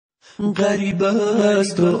غریب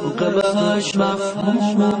است و غمش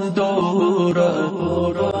مفهوم دارد،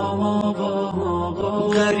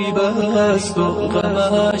 غریب است و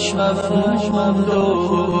غمش مفهوم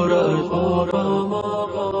دارد،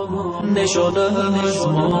 نشان از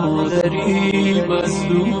مادری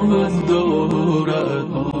مظلوم دارد،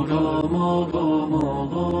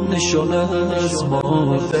 نشان از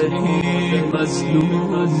مادری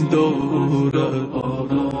مظلوم دارد.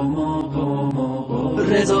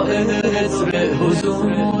 رضا عطر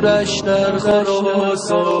حضورش در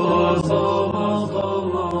خراسان،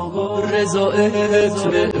 رضا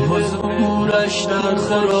عطر حضورش در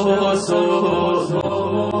خراسان،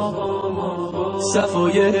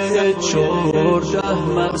 صفای 14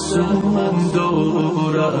 معصوم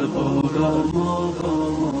دارد،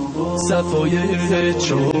 صفای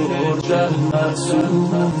 14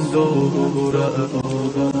 معصوم دارد.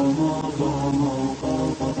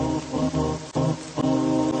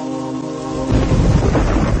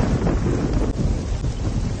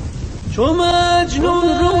 چو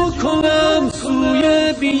مجنون رو کنم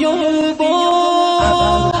سوی بیابان،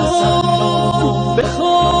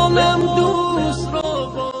 بخوانم دوست را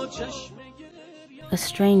با چشم گریان. A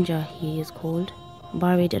stranger he is called,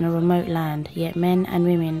 buried in a remote land, yet men and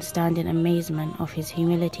women stand in amazement of his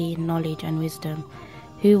humility, knowledge and wisdom.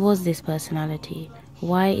 Who was this personality?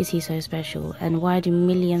 Why is he so special? And why do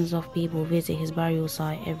millions of people visit his burial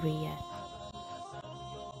site every year?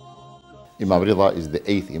 Imam Ridha is the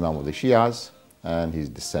 8th Imam of the Shias, and he's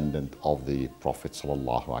descendant of the Prophet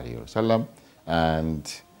ﷺ and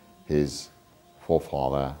his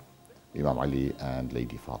forefather Imam Ali and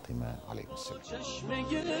Lady Fatima ﷺ.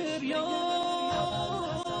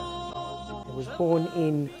 He was born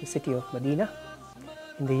in the city of Medina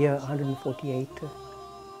in the year 148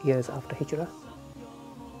 years after Hijrah,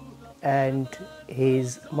 and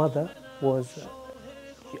his mother was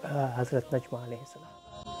Hazrat Najma alayhi salam.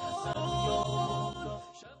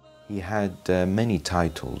 He had many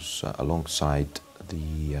titles alongside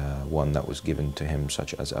the one that was given to him,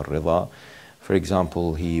 such as Al-Ridha. For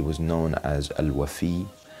example, he was known as Al-Wafi,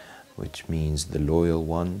 which means the loyal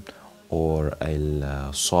one, or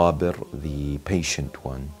Al-Sabir, the patient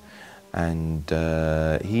one. And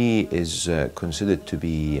he is considered to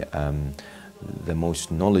be the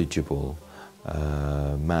most knowledgeable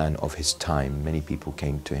man of his time. Many people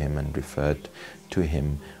came to him and referred to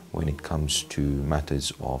him when it comes to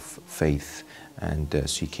matters of faith and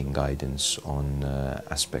seeking guidance on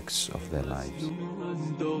aspects of their lives.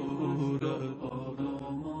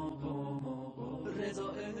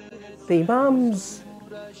 The Imams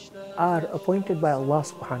are appointed by Allah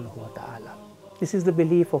subhanahu wa ta'ala. This is the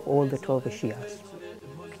belief of all the 12 Shias.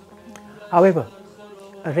 However,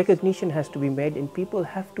 a recognition has to be made, and people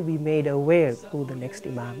have to be made aware who the next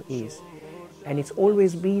Imam is. And it's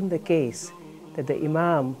always been the case that the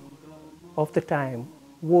Imam of the time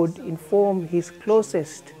would inform his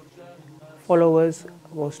closest followers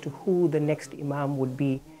as to who the next Imam would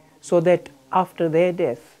be, so that after their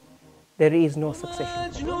death there is no succession.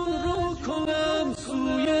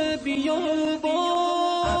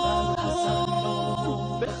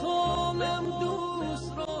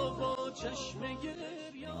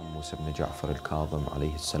 Musa ibn Ja'far al-Kadhim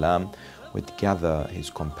alayhi salam would gather his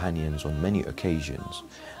companions on many occasions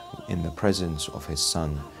in the presence of his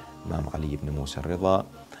son Imam Ali ibn Musa Ridha,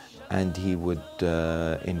 and he would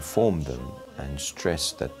inform them and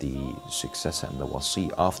stress that the successor and the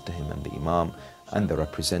wasi after him, and the Imam and the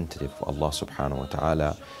representative of Allah subhanahu wa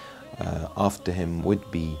ta'ala after him,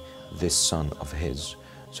 would be this son of his.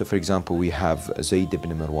 So for example, we have Zayd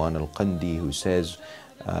ibn Marwan al-Qandi, who says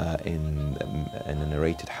in a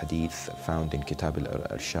narrated hadith found in Kitab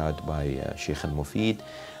al-Irshad by Sheikh al-Mufid,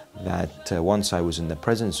 that once I was in the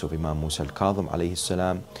presence of Imam Musa al-Kadhim alayhi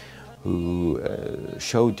salam, who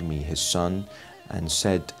showed me his son and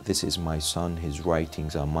said, "This is my son, his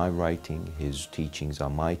writings are my writing, his teachings are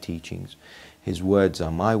my teachings, his words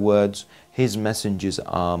are my words, his messengers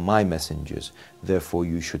are my messengers, therefore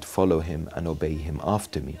you should follow him and obey him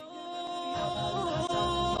after me."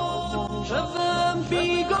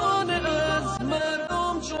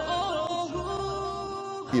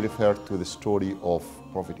 He referred to the story of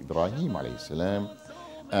Prophet Ibrahim alayhi salam,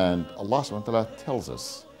 and Allah subhanahu wa ta'ala tells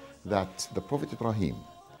us that the Prophet Ibrahim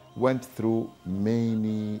went through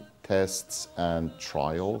many tests and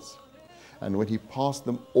trials, and when he passed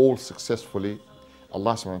them all successfully,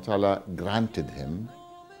 Allah subhanahu wa ta'ala granted him,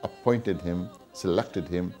 appointed him, selected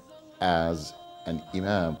him as an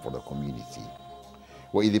imam for the community.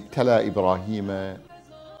 وَإِذِ ابْتَلَى إِبْرَاهِيمَ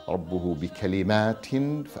رَبُّهُ بِكَلِمَاتٍ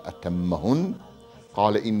فَأَتَمَّهُنَّ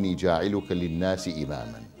قَالَ إِنِّي جَاعِلُكَ لِلنَّاسِ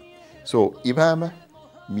إِمَامًا. So imamah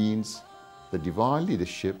means the divine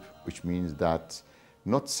leadership, which means that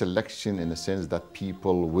not selection in the sense that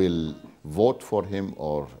people will vote for him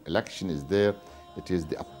or election is there. It is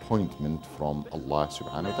the appointment from Allah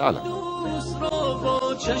subhanahu wa ta'ala.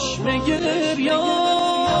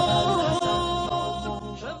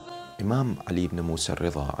 Imam Ali ibn Musa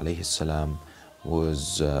Ridha alayhi salam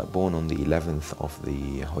was born on the 11th of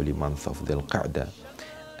the holy month of Dhul Qa'dah,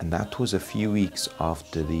 and that was a few weeks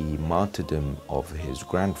after the martyrdom of his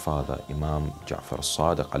grandfather Imam Ja'far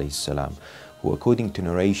as-Sadiq alayhi salam, who according to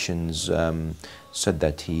narrations said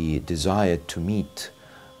that he desired to meet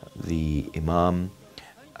the Imam,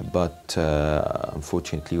 but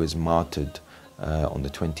unfortunately was martyred on the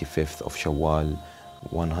 25th of Shawwal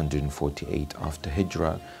 148 after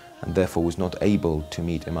Hijrah, and therefore was not able to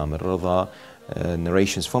meet Imam Ridha.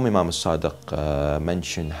 Narrations from Imam Sadiq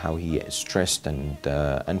mention how he stressed and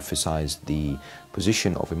emphasized the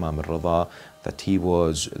position of Imam Ridha, that he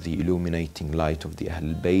was the illuminating light of the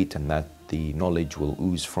Ahlulbayt and that the knowledge will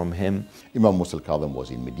ooze from him. Imam Musa al-Kadhim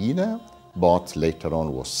was in Medina, but later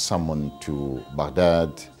on was summoned to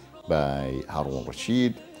Baghdad by Harun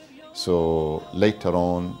al-Rashid. So later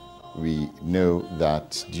on we know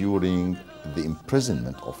that during the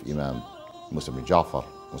imprisonment of Imam Musa bin Ja'far,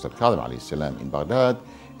 Musa al-Kadhim alayhi salam in Baghdad,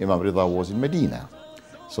 Imam Ridha was in Medina.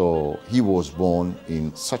 So he was born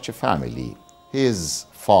in such a family. His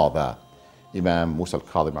father, Imam Musa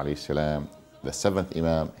al-Kadhim alayhi salam, the seventh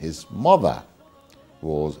Imam, his mother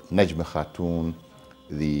was Najma Khatun,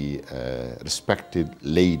 the respected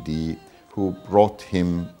lady who brought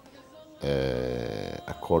him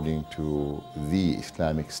according to the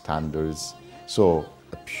Islamic standards. So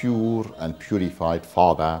a pure and purified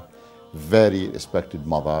father, very respected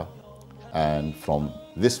mother, and from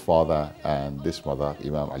this father and this mother,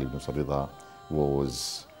 Imam Ali ibn Musa Ridha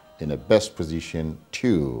was in a best position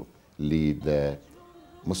to lead the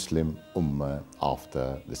Muslim Ummah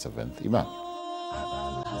after the seventh Imam.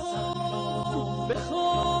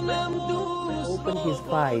 Opened his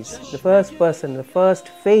eyes. The first person, the first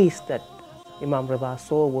face that Imam Ridha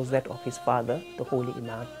saw was that of his father, the Holy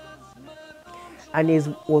Imam. And it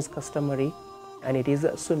was customary, and it is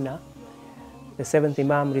a sunnah. The seventh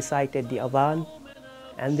Imam recited the adhan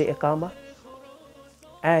and the iqamah,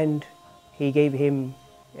 and he gave him,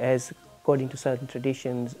 as according to certain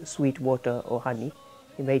traditions, sweet water or honey.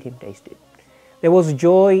 He made him taste it. There was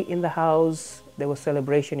joy in the house, there was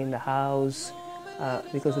celebration in the house,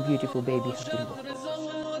 because a beautiful baby had been born.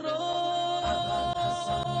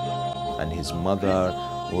 And his mother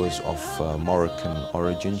was of Moroccan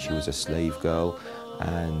origin. She was a slave girl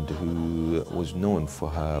and who was known for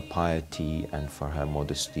her piety and for her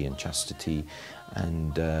modesty and chastity.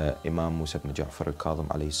 And Imam Musa ibn Ja'far al-Kadhim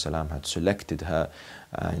alayhi salam had selected her,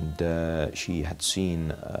 and she had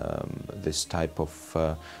seen this type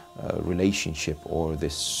of relationship or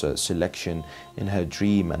this selection in her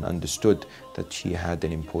dream and understood that she had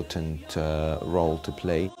an important role to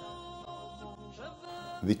play.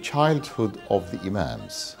 The childhood of the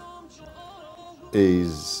Imams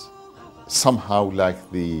is somehow like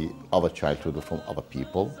the other childhood from other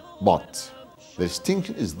people, but the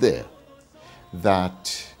distinction is there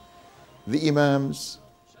that the Imams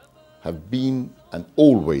have been and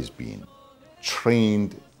always been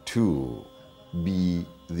trained to be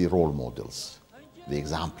the role models, the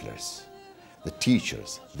exemplars, the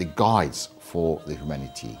teachers, the guides for the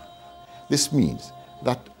humanity. This means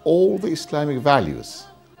that all the Islamic values,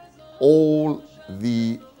 all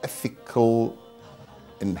the ethical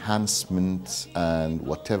enhancements and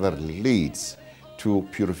whatever leads to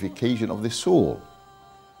purification of the soul,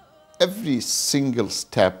 every single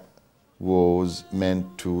step was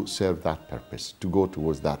meant to serve that purpose, to go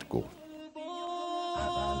towards that goal.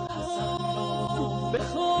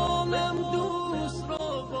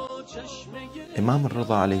 Imam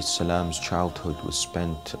Ridha alayhi salam's childhood was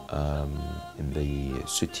spent in the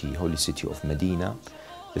city, holy city of Medina,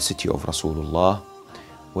 the city of Rasulullah,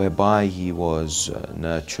 whereby he was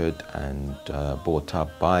nurtured and brought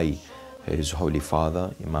up by his holy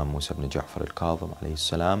father, Imam Musa ibn Ja'far al-Kadhim alayhi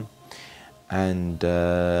salam. And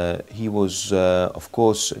he was, of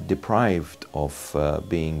course, deprived of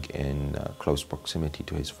being in close proximity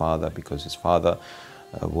to his father, because his father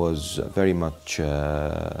was very much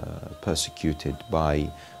persecuted by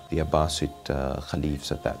the Abbasid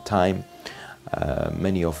Caliphs at that time.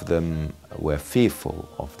 Many of them were fearful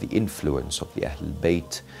of the influence of the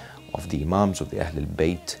Ahlulbayt, of the Imams of the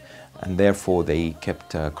Ahlulbayt, and therefore they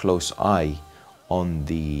kept a close eye on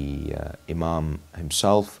the Imam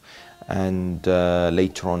himself, and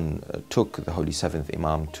later on took the Holy Seventh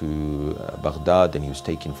Imam to Baghdad, and he was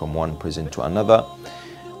taken from one prison to another.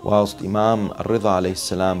 whilst Imam Ridha alayhi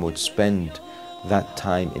salam would spend that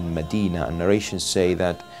time in Medina, and narrations say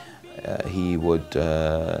that he would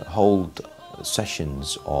hold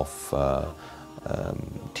sessions of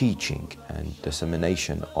teaching and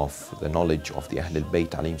dissemination of the knowledge of the Ahlulbayt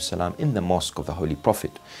alayhi salam in the mosque of the Holy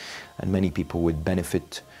Prophet, and many people would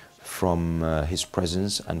benefit from his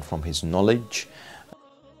presence and from his knowledge.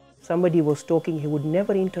 Somebody was talking, he would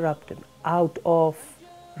never interrupt him out of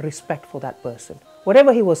respect for that person.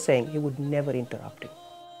 Whatever he was saying, he would never interrupt him.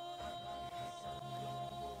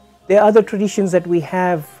 The other traditions that we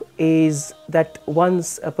have is that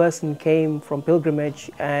once a person came from pilgrimage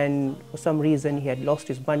and for some reason he had lost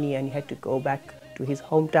his money and he had to go back to his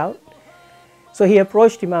hometown. So he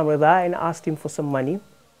approached Imam Ridha and asked him for some money.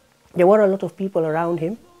 There were a lot of people around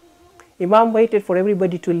him. Imam waited for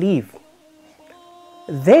everybody to leave.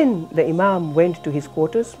 Then the Imam went to his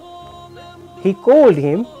quarters. He called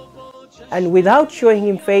him, and without showing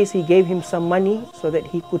him face, he gave him some money so that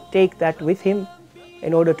he could take that with him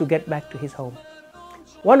in order to get back to his home.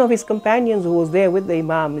 One of his companions who was there with the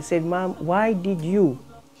Imam, he said, "Imam, why did you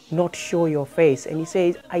not show your face?" And he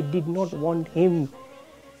says, "I did not want him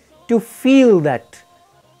to feel that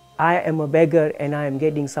I am a beggar and I am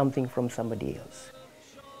getting something from somebody else."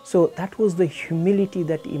 So that was the humility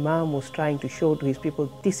that Imam was trying to show to his people.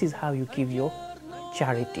 This is how you give your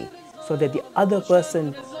charity, so that the other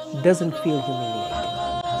person doesn't feel humiliated.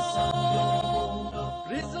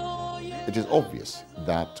 It is obvious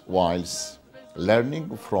that whilst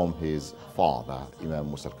learning from his father, Imam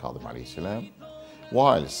Musa al-Kadhim alayhi salam,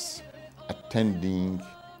 whilst attending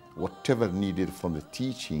whatever needed from the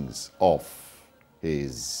teachings of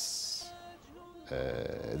his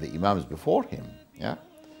the Imams before him,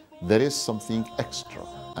 there is something extra,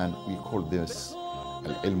 and we call this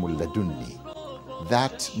al-ilm al-ladunni,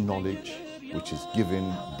 that knowledge which is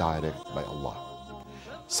given direct by Allah.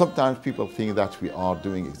 Sometimes people think that we are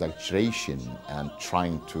doing exaggeration and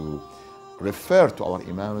trying to refer to our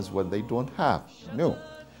Imams what they don't have. No.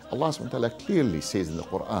 Allah subhanahu wa ta'ala clearly says in the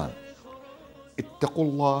Quran, اتقوا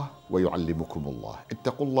الله ويعلمكم الله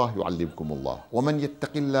اتقوا الله يعلمكم الله ومن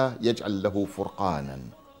يتق الله يجعل له فرقانا.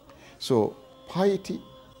 So piety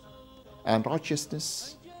and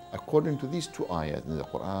righteousness, according to these two ayat in the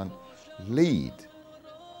Quran, lead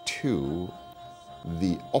to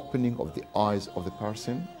the opening of the eyes of the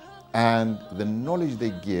person, and the knowledge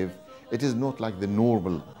they give, it is not like the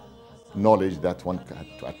normal knowledge that one can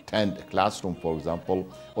to attend a classroom, for example,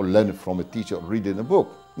 or learn from a teacher or read in a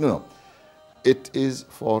book. No. It is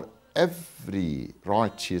for every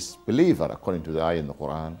righteous believer, according to the ayah in the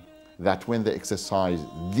Quran, that when they exercise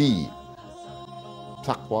the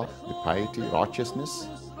taqwa, the piety, righteousness,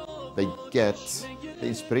 they get the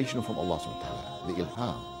inspiration from Allah subhanahu wa ta'ala, the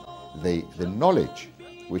ilham, the knowledge,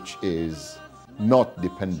 which is not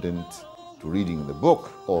dependent to reading the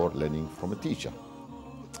book or learning from a teacher.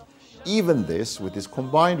 Even this, which is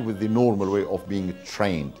combined with the normal way of being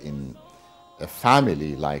trained in a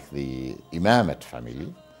family like the Imamate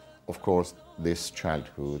family, of course, this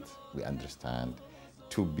childhood, we understand,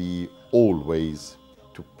 to be always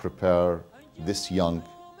to prepare this young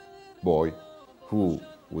boy who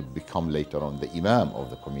would become later on the Imam of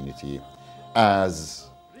the community, as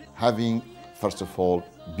having, first of all,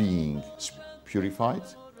 being purified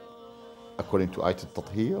according to Ayat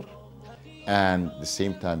al-Tathir, and at the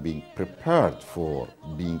same time being prepared for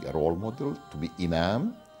being a role model, to be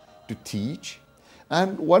Imam, to teach.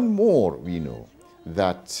 And one more, we know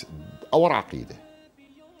that our Aqidah,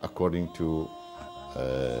 according to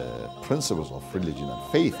principles of religion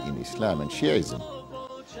and faith in Islam and Shiism,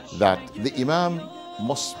 that the Imam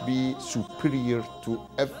must be superior to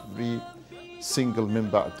every single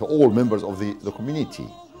member, to all members of the community.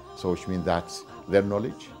 So which means that their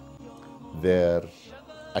knowledge, their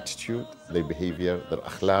attitude, their behavior, their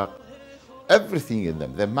akhlaq, everything in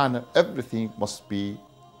them, their manner, everything must be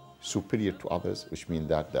superior to others, which means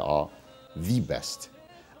that they are the best.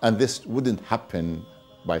 And this wouldn't happen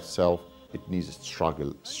by itself. It needs a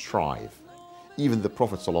struggle, strive. Even the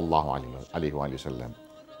Prophet ﷺ,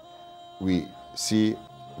 we see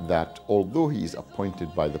that although he is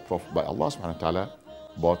appointed by the Prophet, by Allah subhanahu wa ta'ala,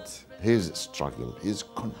 but his struggle, his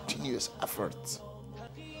continuous efforts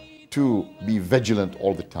to be vigilant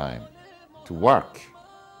all the time, to work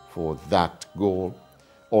for that goal,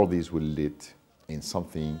 all these will lead in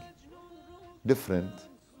something different,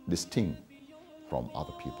 distinct from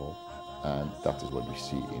other people. And that is what we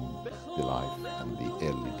see in the life and the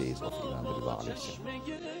early days of Imam Ridha alayhi salam.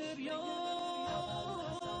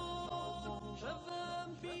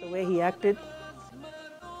 The way he acted,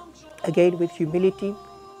 again with humility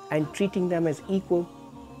and treating them as equal.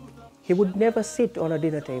 He would never sit on a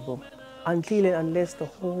dinner table until and unless the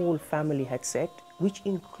whole family had sat, which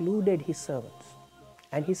included his servants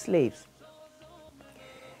and his slaves.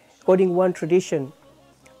 According to one tradition,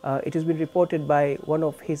 it has been reported by one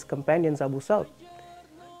of his companions, Abu Saud,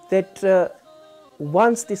 that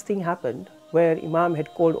once this thing happened, where Imam had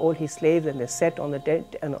called all his slaves and they sat on the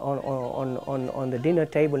on the dinner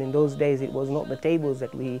table. In those days, it was not the tables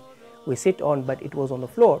that we sit on, but it was on the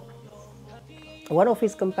floor. One of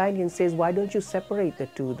his companions says, "Why don't you separate the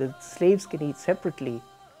two? The slaves can eat separately,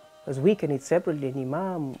 as we can eat separately." And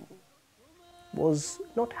Imam was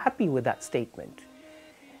not happy with that statement.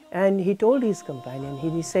 And he told his companion,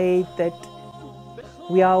 he said that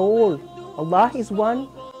we are all, Allah is one,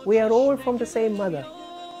 we are all from the same mother.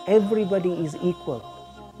 Everybody is equal.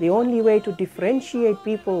 The only way to differentiate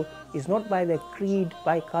people is not by their creed,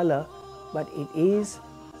 by color, but it is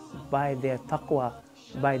by their taqwa,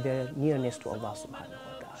 by their nearness to Allah subhanahu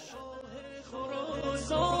wa ta'ala.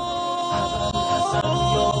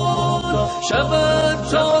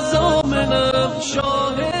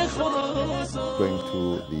 Going to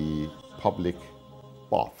the public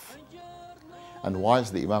bath. And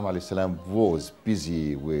whilst the Imam alayhi salam was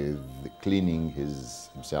busy with cleaning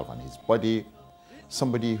himself and his body,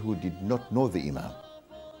 somebody who did not know the Imam,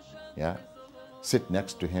 sat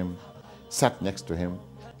next to him,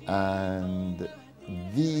 and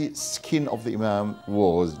the skin of the Imam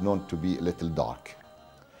was known to be a little dark.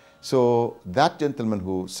 So that gentleman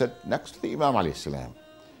who sat next to the Imam alayhi salam,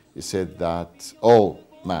 he said that, "Oh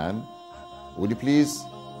man, will you please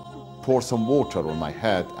pour some water on my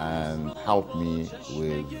head and help me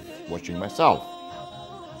with washing myself?"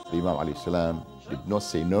 The Imam alayhi salam did not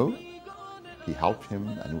say no. He helped him,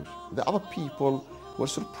 and the other people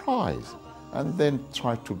were surprised and then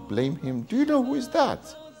tried to blame him. "Do you know who is that?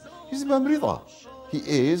 He's Imam Ridha. He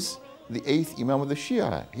is the 8th Imam of the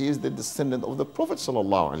Shia. He is the descendant of the Prophet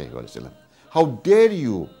sallallahu alaihi wasallam. How dare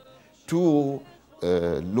you to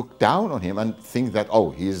look down on him and think that,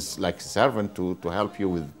 oh, he's like a servant to help you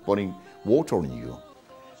with pouring water on you."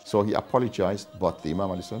 So he apologized, but the Imam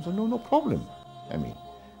alayhi salam said, no problem. I mean,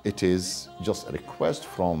 it is just a request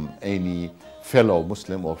from any fellow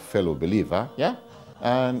Muslim or fellow believer,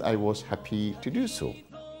 and I was happy to do so.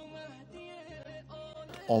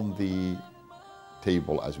 On the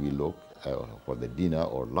table as we look for the dinner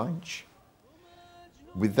or lunch,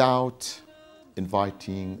 without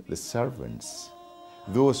inviting the servants,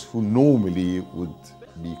 those who normally would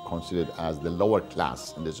be considered as the lower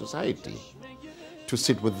class in the society, to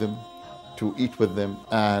sit with them, to eat with them,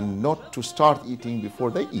 and not to start eating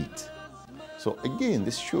before they eat. So again,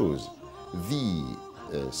 this shows the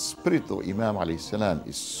spirit of Imam alayhi salam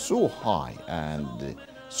is so high and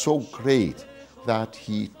so great that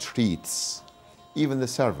he treats even the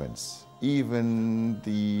servants, even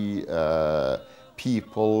the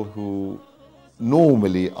people who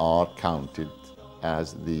normally are counted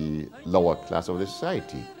as the lower class of the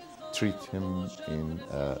society, treat him in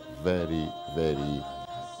a very, very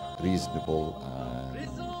reasonable and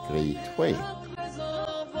great way.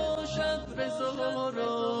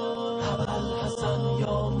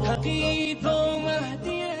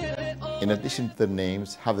 In addition to the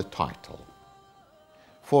names, have the title.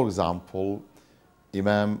 For example,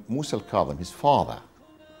 Imam Musa al-Kadhim, his father,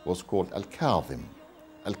 was called Al-Kadhim.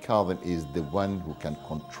 Al-Kadhim is the one who can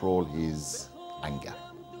control his anger.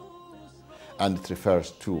 And it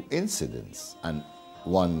refers to incidents, and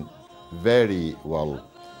one very well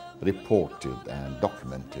reported and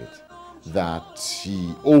documented that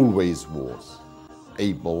he always was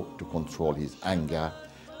able to control his anger,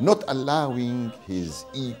 not allowing his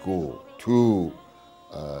ego to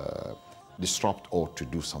disrupt or to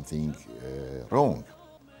do something wrong.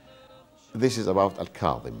 This is about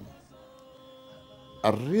Al-Kadhim.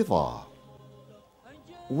 Al-Ridha,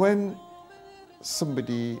 when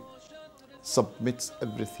somebody submits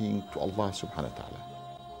everything to Allah subhanahu wa ta'ala,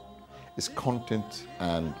 is content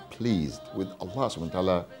and pleased with Allah subhanahu wa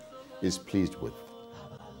ta'ala, is pleased with.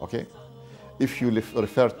 Okay? If you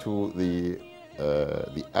refer to the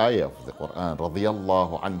ayah of the Quran,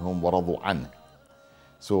 radiyallahu anhum wa radu an.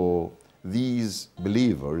 So these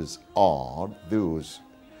believers are those,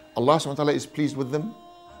 Allah subhanahu wa ta'ala is pleased with them,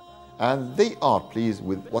 and they are pleased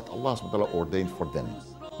with what Allah subhanahu wa ta'ala ordained for them.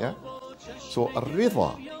 Yeah? So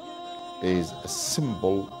Ridha is a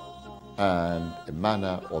symbol and a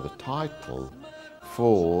manner or the title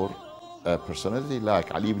for a personality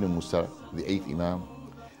like Ali ibn Musa, the 8th Imam,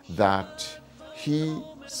 that he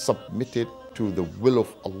submitted to the will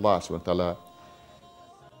of Allah subhanahu wa ta'ala,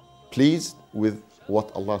 pleased with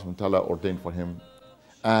what Allah subhanahu wa ta'ala ordained for him,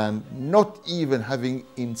 and not even having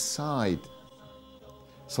inside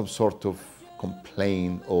some sort of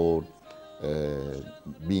complaint or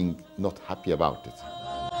being not happy about it.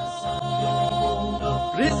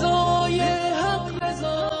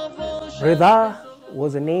 Ridha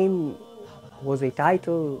was a name, was a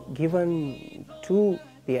title given to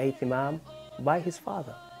the 8th Imam by his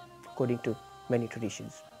father, according to many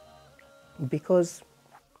traditions. Because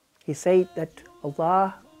he said that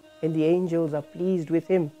Allah and the angels are pleased with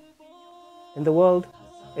him in the world,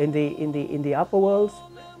 in the upper worlds,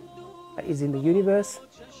 is in the universe,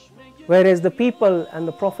 whereas the people and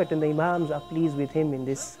the Prophet and the Imams are pleased with him in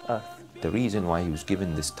this earth. The reason why he was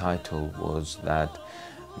given this title was that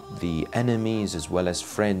the enemies as well as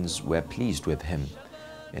friends were pleased with him.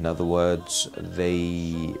 In other words,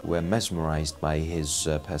 they were mesmerized by his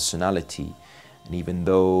personality, and even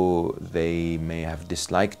though they may have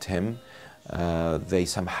disliked him, they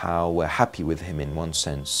somehow were happy with him in one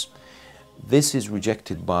sense. This is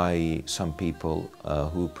rejected by some people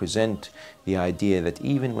who present the idea that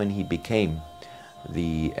even when he became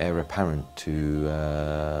the heir apparent to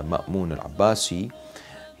Ma'mun al-Abbasi,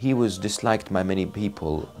 he was disliked by many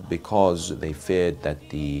people because they feared that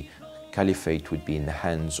the caliphate would be in the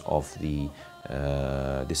hands of the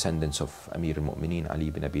descendants of Amir al-Mu'mineen Ali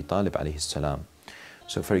ibn Abi Talib alayhi salam.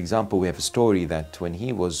 So for example, we have a story that when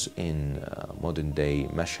he was in modern day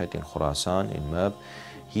Mashhad in Khurasan, in Merv,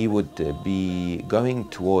 he would be going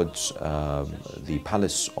towards the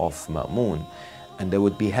palace of Ma'mun, and there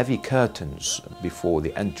would be heavy curtains before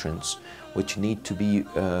the entrance which need to be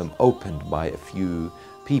opened by a few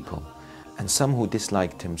people. And some who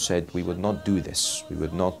disliked him said, we would not do this, we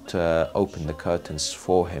would not open the curtains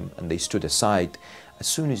for him, and they stood aside. As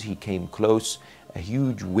soon as he came close, a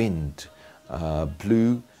huge wind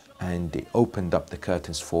blew and it opened up the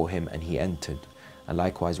curtains for him and he entered. And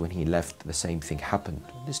likewise when he left, the same thing happened.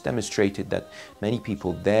 This demonstrated that many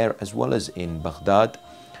people there as well as in Baghdad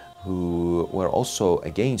who were also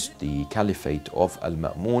against the caliphate of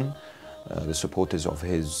Al-Ma'mun, the supporters of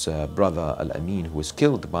his brother Al-Amin who was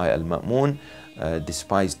killed by Al-Ma'mun,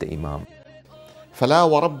 despised the Imam. فلا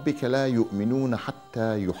وربك لا يؤمنون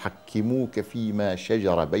حتى يحكموك فيما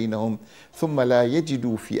شجر بينهم ثم لا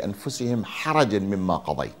يجدوا في أنفسهم حرجا مما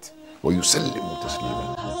قضيت ويسلموا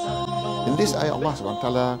تسليما. In this ayah, Allah subhanahu wa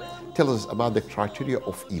ta'ala tells us about the criteria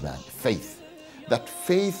of Iman, faith. That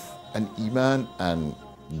faith and Iman and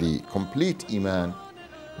the complete Iman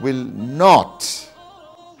will not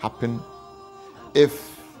happen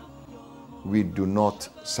if we do not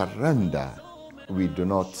surrender, we do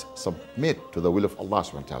not submit to the will of Allah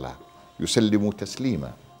subhanahu wa ta'ala. يُسَلِّمُوا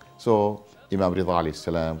تَسْلِيمًا. So Imam Ridha alayhi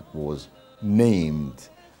salam was named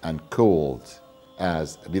and called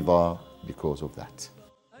as Ridha because of that.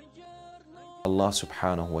 Allah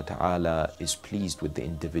subhanahu wa ta'ala is pleased with the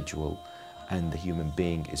individual, and the human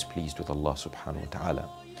being is pleased with Allah subhanahu wa ta'ala.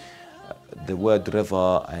 The word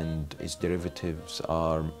Ridha and its derivatives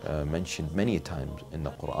are mentioned many times in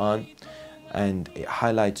the Quran, and it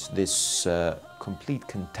highlights this complete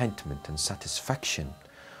contentment and satisfaction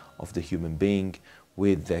of the human being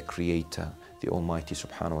with their Creator, the Almighty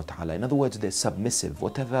subhanahu wa ta'ala. In other words, they're submissive.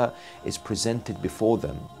 Whatever is presented before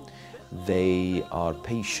them, they are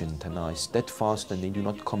patient and are steadfast, and they do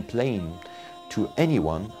not complain to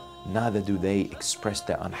anyone, neither do they express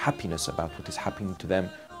their unhappiness about what is happening to them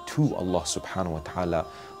to Allah subhanahu wa ta'ala.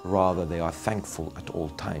 Rather, they are thankful at all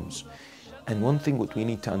times. And one thing what we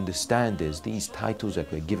need to understand is these titles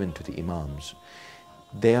that were given to the Imams,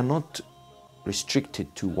 they are not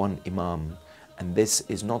restricted to one Imam, and this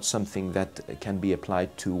is not something that can be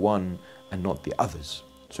applied to one and not the others.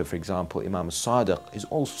 So for example, Imam Sadiq is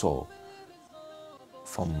also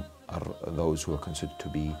from those who are considered to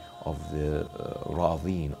be of the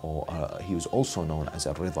Radhin, or he was also known as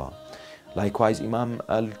a Ridha. Likewise, Imam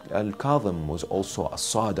Al-Kadhim was also a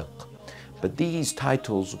Sadiq. But these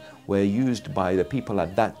titles were used by the people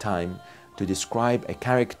at that time to describe a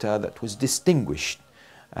character that was distinguished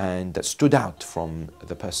and that stood out from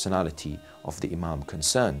the personality of the Imam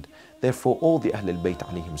concerned. Therefore, all the Ahlulbayt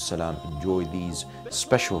alayhim salam enjoy these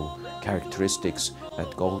special characteristics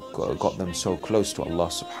that got them so close to Allah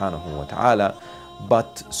subhanahu wa ta'ala,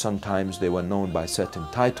 but sometimes they were known by certain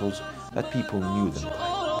titles that people knew them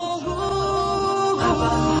by.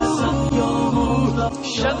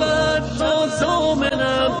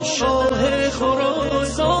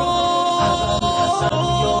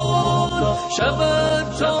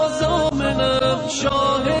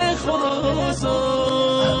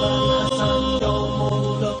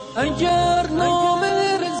 اگر نام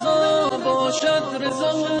رضا باشد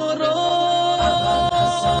رضا را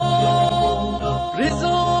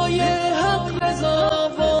رضای حق رضا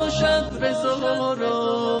باشد رضا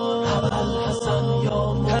را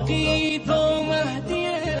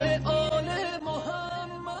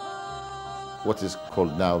What is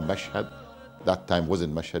called now Mashhad, that time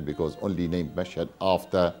wasn't Mashhad because only named Mashhad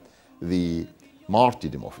after the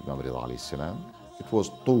martyrdom of Imam Ridha alayhi salam. It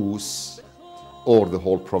was Tus, or the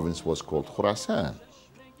whole province was called Khurasan.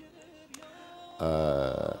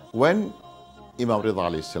 When Imam Ridha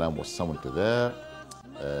alayhi salam was summoned to there,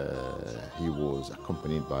 he was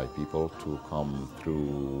accompanied by people to come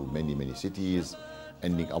through many cities,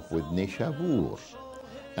 ending up with Nishabur.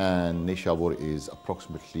 And Nishabur is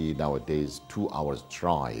approximately nowadays 2 hours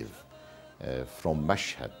drive from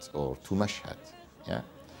Mashhad or to Mashhad, yeah?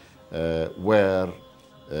 Where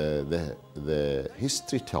the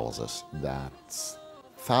history tells us that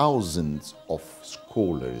thousands of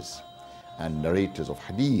scholars and narrators of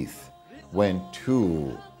hadith went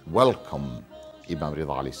to welcome Imam Ridha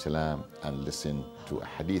alayhi salam and listen to a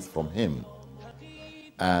hadith from him.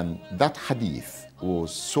 And that hadith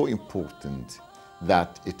was so important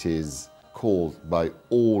that it is called by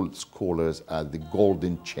all scholars as the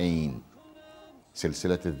golden chain,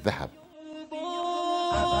 Silsilat al-Dhahab.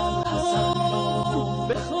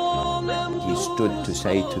 He stood to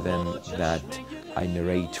say to them that I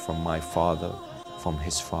narrate from my father, from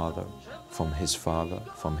his father, from his father,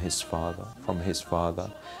 from his father, from his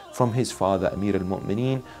father, from his father Amir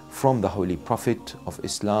al-Mu'mineen, from the Holy Prophet of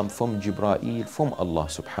Islam, from Jibreel, from Allah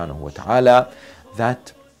subhanahu wa ta'ala,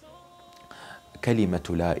 that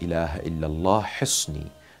كلمة لا إله إلا الله حصني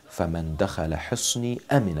فمن دخل حصني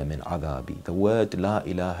أمن من عذابي. The word La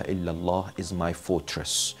ilaha illallah is my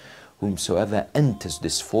fortress. Whomsoever enters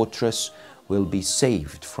this fortress will be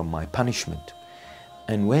saved from my punishment.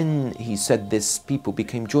 And when he said this, people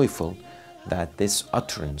became joyful that this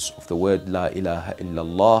utterance of the word La ilaha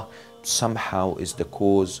illallah somehow is the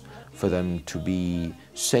cause for them to be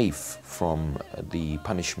safe from the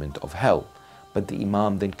punishment of hell. But the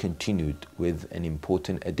Imam then continued with an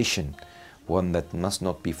important addition, one that must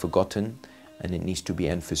not be forgotten and it needs to be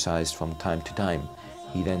emphasized from time to time.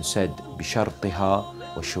 He then said,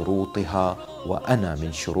 بِشَرْطِهَا وَشُرُوطِهَا وَأَنَا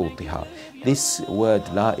مِنْ شُرُوطِهَا. This word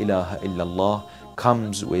La ilaha illallah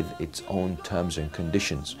comes with its own terms and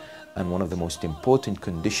conditions. And one of the most important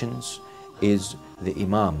conditions is the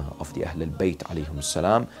Imam of the Ahlulbayt alayhim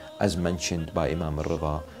salam, as mentioned by Imam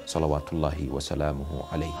Ridha salawatullahi wa salamuhu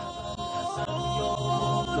alayhi.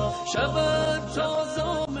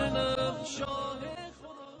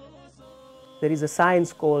 There is a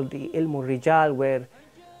science called the Ilm Rijal, where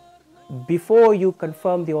before you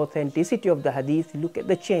confirm the authenticity of the hadith, you look at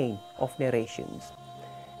the chain of narrations.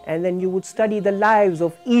 And then you would study the lives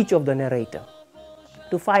of each of the narrator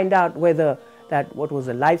to find out whether what was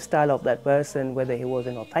the lifestyle of that person, whether he was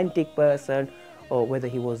an authentic person, or whether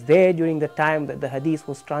he was there during the time that the hadith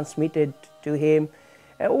was transmitted to him.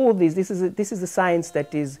 All this is a science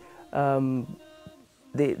that is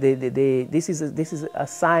this is a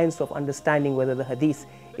science of understanding whether the hadith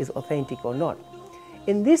is authentic or not.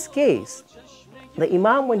 In this case, the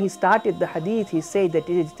Imam, when he started the hadith, he said that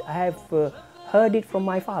I have heard it from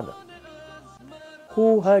my father,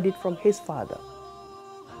 who heard it from his father,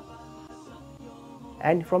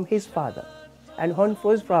 and from his father, and from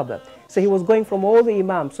his father. So he was going from all the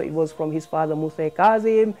Imams. So it was from his father Musa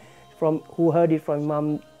Kazim, who heard it from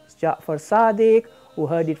Imam Ja'far Sadiq, who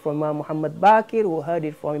heard it from Imam Muhammad Bakir, who heard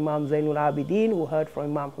it from Imam Zainul Abidin, who heard from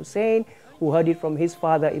Imam Hussein, who heard it from his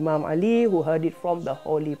father Imam Ali, who heard it from the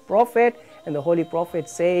Holy Prophet. And the Holy Prophet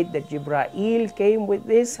said that Jibreel came with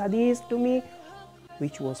this hadith to me,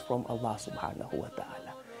 which was from Allah subhanahu wa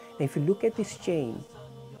ta'ala. Now if you look at this chain,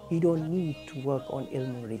 you don't need to work on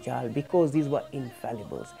Ilm Rijal, because these were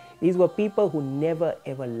infallibles. These were people who never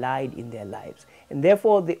ever lied in their lives. And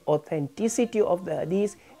therefore the authenticity of the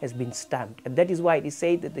hadith has been stamped. And that is why it is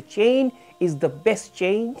said that the chain is the best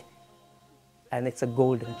chain, and it's a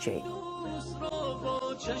golden chain.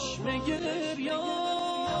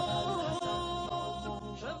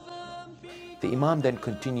 The Imam then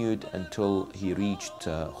continued until he reached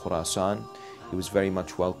Khurasan. He was very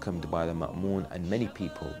much welcomed by the Ma'mun and many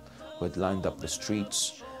people who had lined up the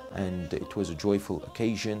streets, and it was a joyful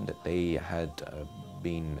occasion that they had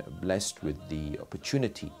been blessed with the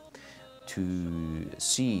opportunity to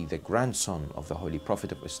see the grandson of the Holy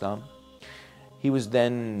Prophet of Islam. He was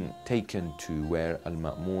then taken to where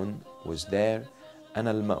Al-Ma'mun was there, and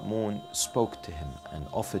Al-Ma'mun spoke to him and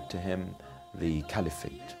offered to him the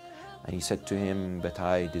caliphate. And he said to him, but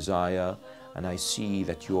I desire and I see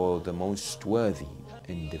that you're the most worthy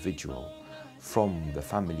individual from the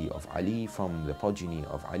family of Ali, from the progeny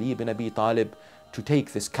of Ali ibn Abi Talib, to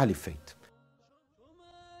take this caliphate.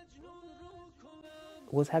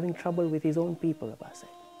 Was having trouble with his own people, Abba said.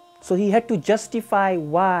 So he had to justify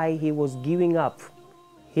why he was giving up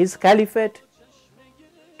his caliphate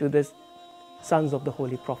to the sons of the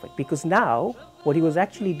Holy Prophet. Because now what he was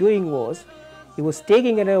actually doing was, he was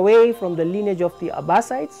taking it away from the lineage of the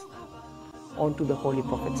Abbasites onto the Holy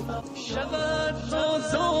Prophet's family.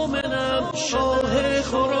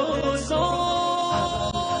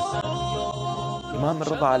 Imam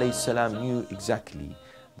Ridha alayhi salam knew exactly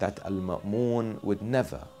that Al-Ma'mun would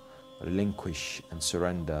never relinquish and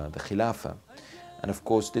surrender the Khilafah. And of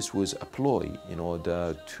course this was a ploy in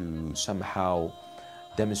order to somehow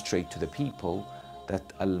demonstrate to the people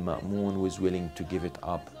that Al-Ma'mun was willing to give it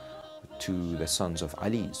up to the sons of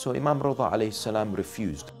Ali. So Imam Ridha alayhi salam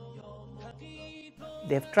refused.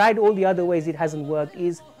 They've tried all the other ways, it hasn't worked,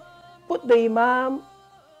 is put the Imam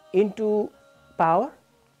into power,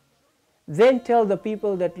 then tell the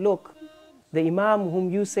people that, look, the Imam whom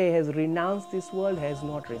you say has renounced this world has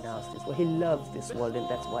not renounced this world. He loves this world and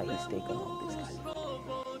that's why he's taken on this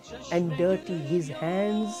caliphate. And dirty his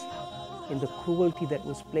hands in the cruelty that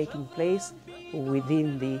was taking place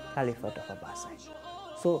within the Caliphate of Abbaside.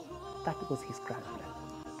 So that was his grand plan.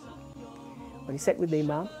 When he sat with the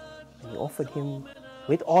Imam and he offered him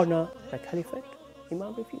with honor the Caliphate,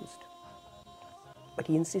 Imam refused. But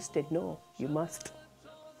he insisted, no, you must.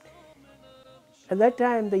 At that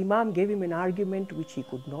time, the Imam gave him an argument which he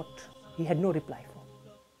could not, he had no reply for.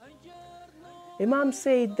 Imam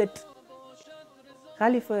said that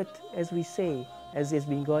Caliphate, as we say, as has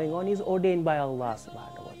been going on, is ordained by Allah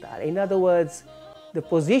subhanahu wa ta'ala. In other words, the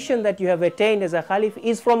position that you have attained as a Caliph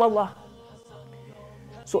is from Allah.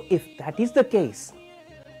 So if that is the case,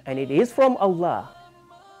 and it is from Allah,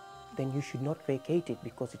 then you should not vacate it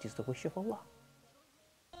because it is the wish of Allah.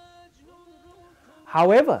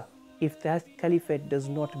 However, if that caliphate does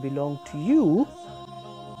not belong to you,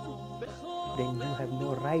 then you have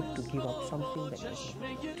no right to give up something that does not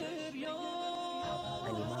belong to you.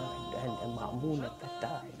 And Imam and Ma'mun at that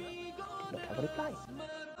time did not have a reply.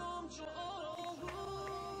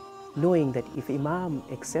 Knowing that if Imam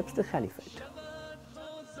accepts the caliphate,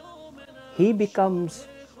 he becomes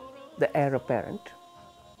the heir apparent,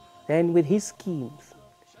 then with his schemes,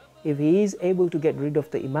 if he is able to get rid of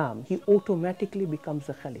the Imam, he automatically becomes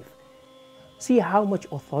the Caliph. See how much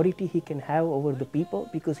authority he can have over the people,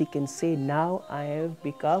 because he can say, now I have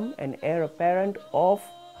become an heir apparent of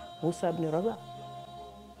Musa ibn Raza.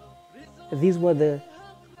 These were the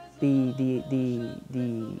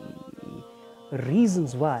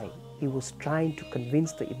reasons why he was trying to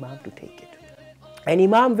convince the Imam to take it. And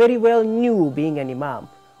Imam very well knew, being an Imam,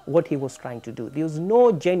 what he was trying to do. There was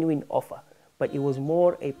no genuine offer, but it was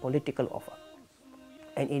more a political offer.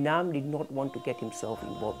 And Imam did not want to get himself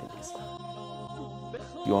involved in this.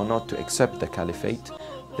 You are not to accept the caliphate,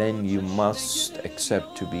 then you must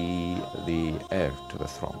accept to be the heir to the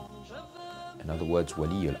throne. In other words,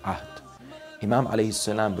 Wali al-Ahd. Imam alayhi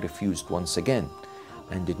salam refused once again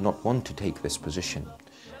and did not want to take this position.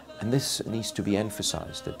 And this needs to be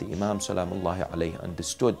emphasized, that the Imam salamullahi alayhi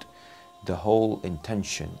understood the whole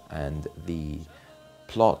intention and the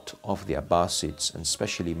plot of the Abbasids, and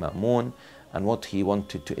especially Ma'mun, and what he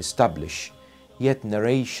wanted to establish. Yet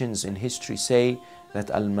narrations in history say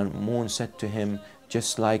that Al-Ma'mun said to him,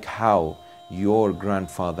 just like how your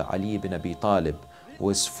grandfather Ali ibn Abi Talib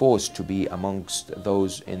was forced to be amongst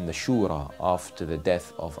those in the Shura after the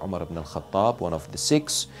death of Umar ibn al-Khattab, one of the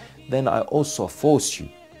six, then I also force you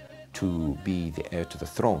to be the heir to the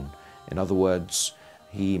throne. In other words,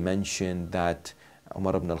 he mentioned that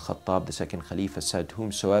Umar ibn al-Khattab, the second Khalifa, said,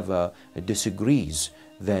 whomsoever disagrees,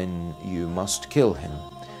 then you must kill him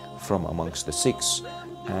from amongst the six.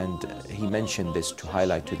 And he mentioned this to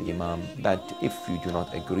highlight to the Imam that if you do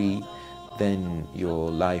not agree, then your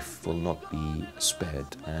life will not be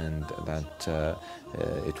spared, and that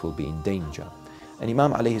it will be in danger. And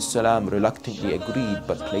Imam alayhi salam reluctantly agreed,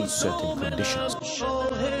 but placed certain conditions.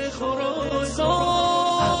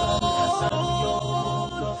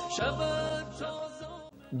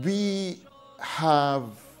 We have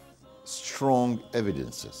strong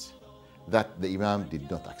evidences that the Imam did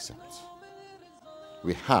not accept.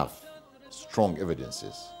 We have strong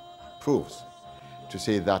evidences, proofs, to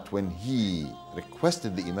say that when he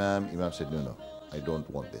requested the Imam, Imam said, no, I don't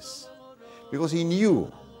want this. Because he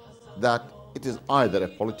knew that it is either a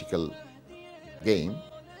political game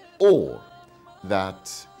or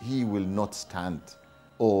that he will not stand,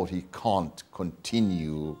 or he can't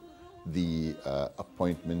continue the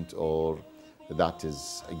appointment, or that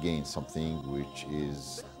is again something which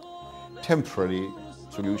is temporary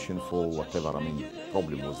solution for whatever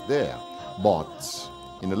problem was there. But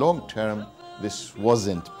in the long term, this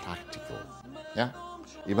wasn't practical. Yeah,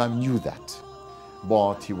 Imam knew that.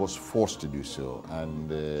 but he was forced to do so.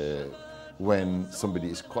 And when somebody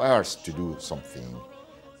is coerced to do something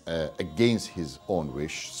against his own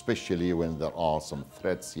wish, especially when there are some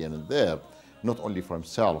threats here and there, not only for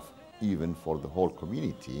himself, even for the whole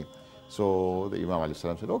community. So the Imam alayhi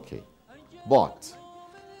salam said, okay. But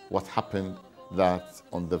what happened that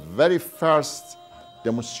on the very first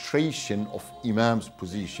demonstration of Imam's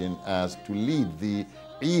position as to lead the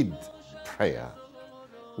Eid prayer,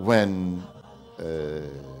 when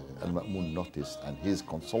Al-Ma'mun noticed, and his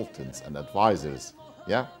consultants and advisors,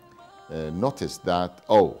 noticed that,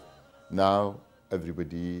 oh, now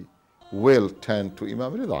everybody will turn to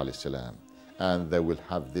Imam Ridha alayhi salam, and they will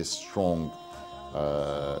have this strong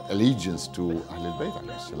allegiance to Ahlulbayt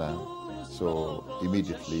alayhi salam. So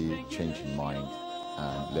immediately changed his mind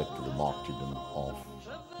and led to the martyrdom of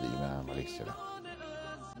the Imam alayhi salam.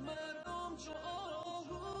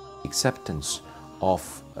 Acceptance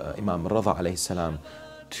of Imam Ridha alayhi salam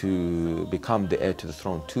to become the heir to the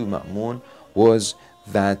throne to Ma'mun was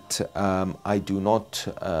that I do not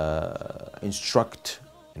instruct,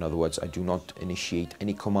 in other words, I do not initiate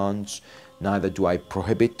any commands, neither do I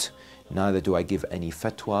prohibit, neither do I give any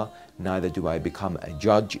fatwa, neither do I become a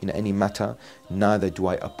judge in any matter, neither do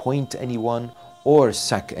I appoint anyone or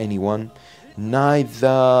sack anyone,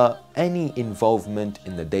 neither any involvement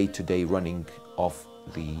in the day-to-day running of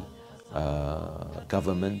the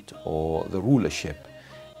government or the rulership.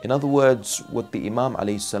 In other words, what the Imam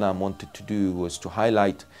alayhi salam wanted to do was to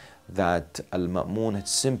highlight that Al-Ma'mun had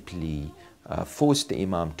simply forced the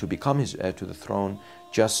Imam to become his heir to the throne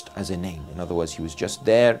just as a name. In other words, he was just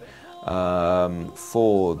there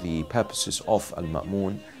for the purposes of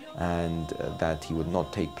Al-Ma'mun, and that he would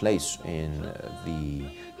not take place in the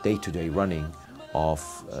day-to-day running of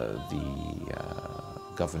the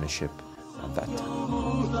governorship at that time.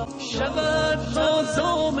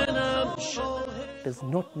 Does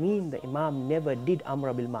not mean the Imam never did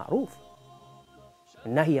Amr bil Ma'ruf,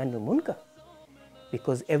 Nahi anil Munkar,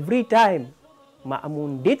 because every time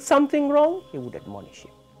Ma'mun did something wrong, he would admonish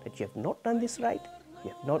him that you have not done this right,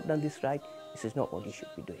 you have not done this right, this is not what you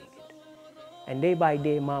should be doing it. And day by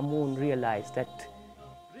day Ma'mun realized that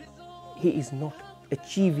he is not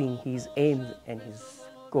achieving his aims and his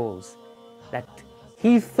goals, that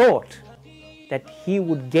he thought that he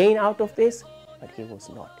would gain out of this, but he was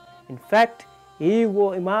not. In fact,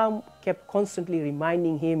 Imam kept constantly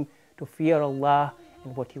reminding him to fear Allah,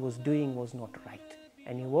 and what he was doing was not right,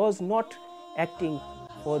 and he was not acting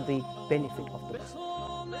for the benefit of the Muslim.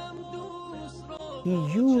 He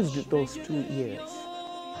used those 2 years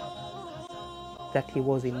that he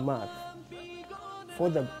was in Mar for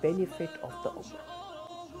the benefit of the Ummah.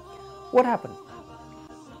 What happened?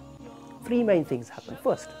 3 main things happened.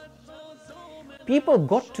 First, people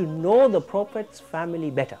got to know the Prophet's family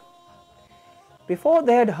better. Before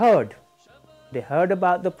they heard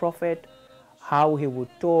about the Prophet, how he would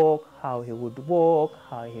talk, how he would walk,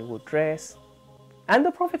 how he would dress, and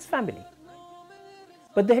the Prophet's family.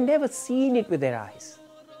 But they had never seen it with their eyes.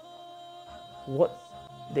 What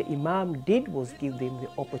the Imam did was give them the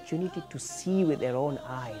opportunity to see with their own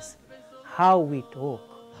eyes how we talk,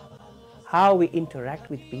 how we interact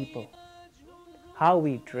with people, how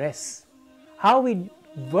we dress, how we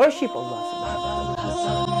worship Allah subhanahu wa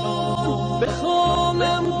ta'ala.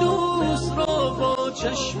 بخوانم دوست را با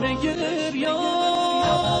چشم گریان،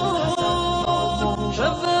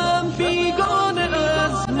 شوم بیگانه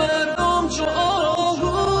از مردم چو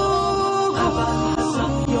آهو،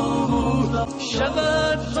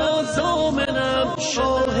 شود تا زامنم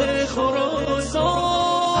شاه خراسان،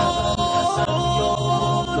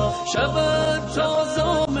 شود تا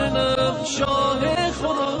زامنم شاه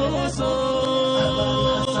خراسان.